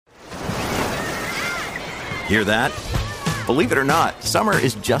Hear that? Believe it or not, summer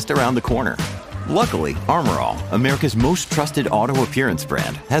is just around the corner. Luckily, Armor All, America's most trusted auto appearance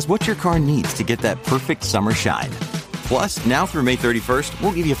brand, has what your car needs to get that perfect summer shine. Plus, now through May 31st,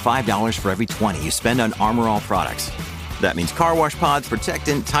 we'll give you $5 for every $20 you spend on Armor All products. That means car wash pods,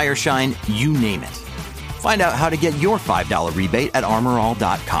 protectant, tire shine, you name it. Find out how to get your $5 rebate at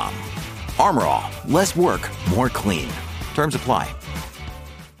armorall.com. Armor All, less work, more clean. Terms apply.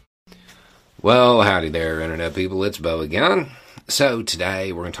 Well, howdy there, Internet people. It's Bo again. So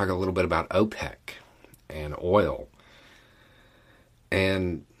today we're going to talk a little bit about OPEC and oil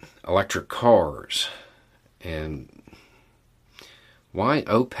and electric cars and why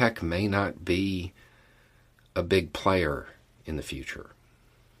OPEC may not be a big player in the future.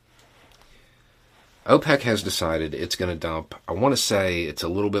 OPEC has decided it's going to dump, I want to say it's a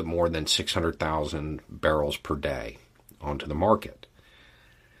little bit more than 600,000 barrels per day onto the market.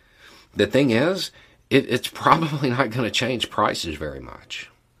 The thing is, it's probably not going to change prices very much.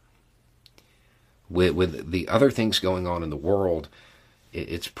 With the other things going on in the world,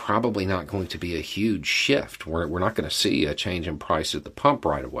 it's probably not going to be a huge shift. We're not going to see a change in price at the pump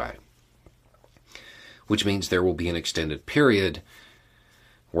right away, which means there will be an extended period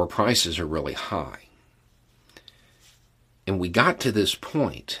where prices are really high. And we got to this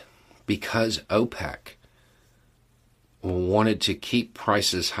point because OPEC wanted to keep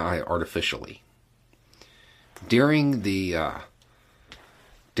prices high artificially. During our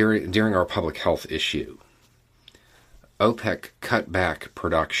public health issue, OPEC cut back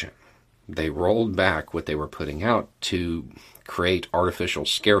production. They rolled back what they were putting out to create artificial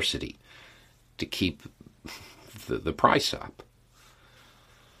scarcity to keep the price up.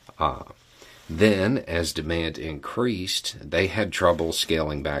 Then, as demand increased, they had trouble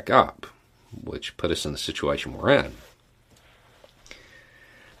scaling back up, which put us in the situation we're in.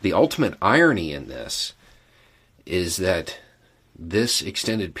 The ultimate irony in this is that this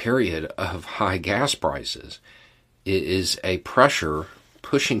extended period of high gas prices is a pressure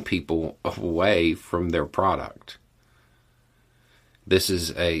pushing people away from their product. This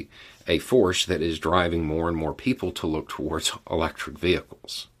is a force that is driving more and more people to look towards electric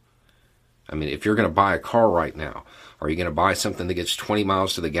vehicles. I mean, if you're going to buy a car right now, are you going to buy something that gets 20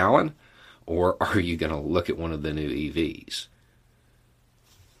 miles to the gallon? Or are you going to look at one of the new EVs?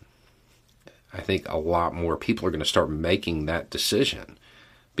 I think a lot more people are going to start making that decision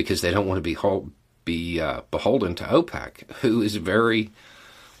because they don't want to be beholden to OPEC, who is very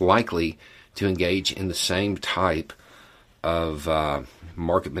likely to engage in the same type of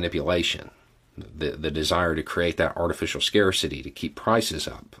market manipulation, the desire to create that artificial scarcity to keep prices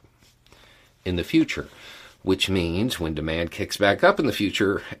up in the future, which means when demand kicks back up in the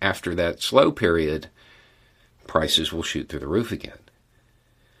future after that slow period, prices will shoot through the roof again.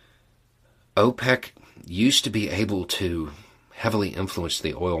 OPEC used to be able to heavily influence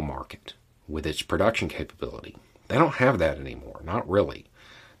the oil market with its production capability. They don't have that anymore, not really.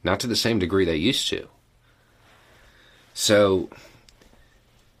 Not to the same degree they used to. So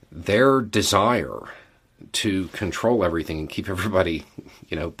their desire to control everything and keep everybody,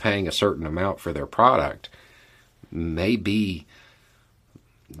 paying a certain amount for their product may be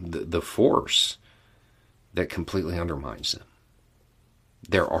the force that completely undermines them.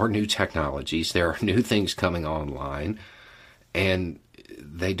 There are new technologies, there are new things coming online, and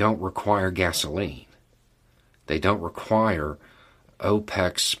they don't require gasoline. They don't require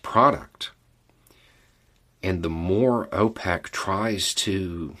OPEC's product. And the more OPEC tries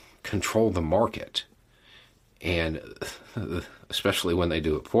to control the market, and especially when they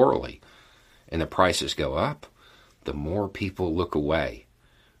do it poorly, and the prices go up, the more people look away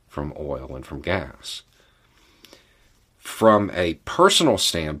from oil and from gas. From a personal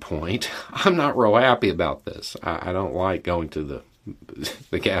standpoint, I'm not real happy about this. I don't like going to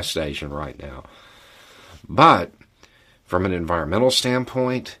the gas station right now. But from an environmental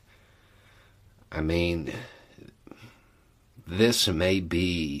standpoint, I mean, this may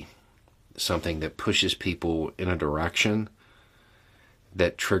be something that pushes people in a direction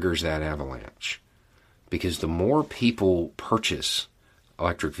that triggers that avalanche. Because the more people purchase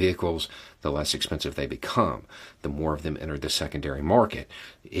electric vehicles, the less expensive they become. The more of them enter the secondary market.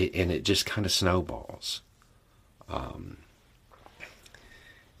 And it just kind of snowballs.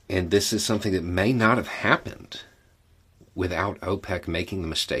 And this is something that may not have happened without OPEC making the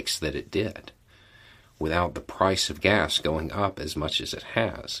mistakes that it did. Without the price of gas going up as much as it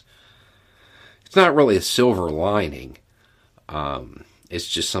has. It's not really a silver lining. It's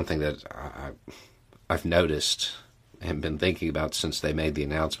just something that I've noticed and been thinking about since they made the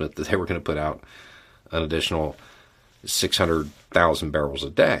announcement that they were going to put out an additional 600,000 barrels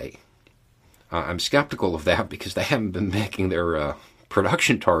a day. I'm skeptical of that because they haven't been making their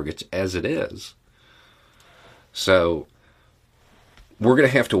production targets as it is. So we're going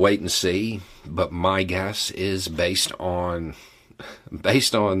to have to wait and see, but my guess is based on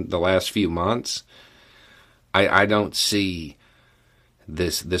the last few months, I don't see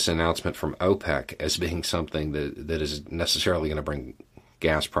this announcement from OPEC as being something that is necessarily going to bring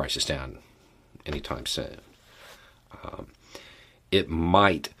gas prices down anytime soon. It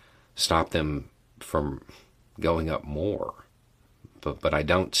might stop them from going up more, but I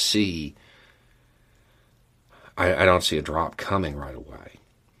don't see a drop coming right away,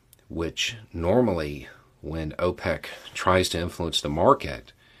 which normally when OPEC tries to influence the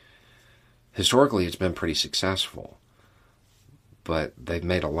market, historically it's been pretty successful. But they've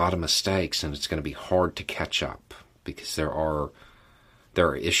made a lot of mistakes, and it's going to be hard to catch up because there are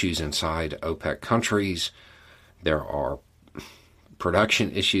issues inside OPEC countries. There are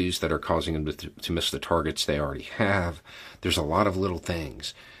production issues that are causing them to miss the targets they already have. There's a lot of little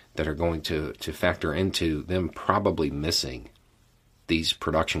things that are going to factor into them probably missing these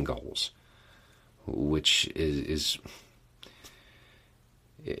production goals, which is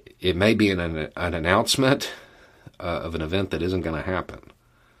it may be an announcement of an event that isn't going to happen.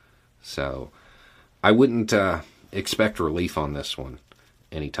 So I wouldn't expect relief on this one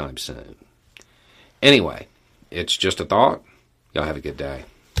anytime soon. Anyway, it's just a thought. Y'all have a good day.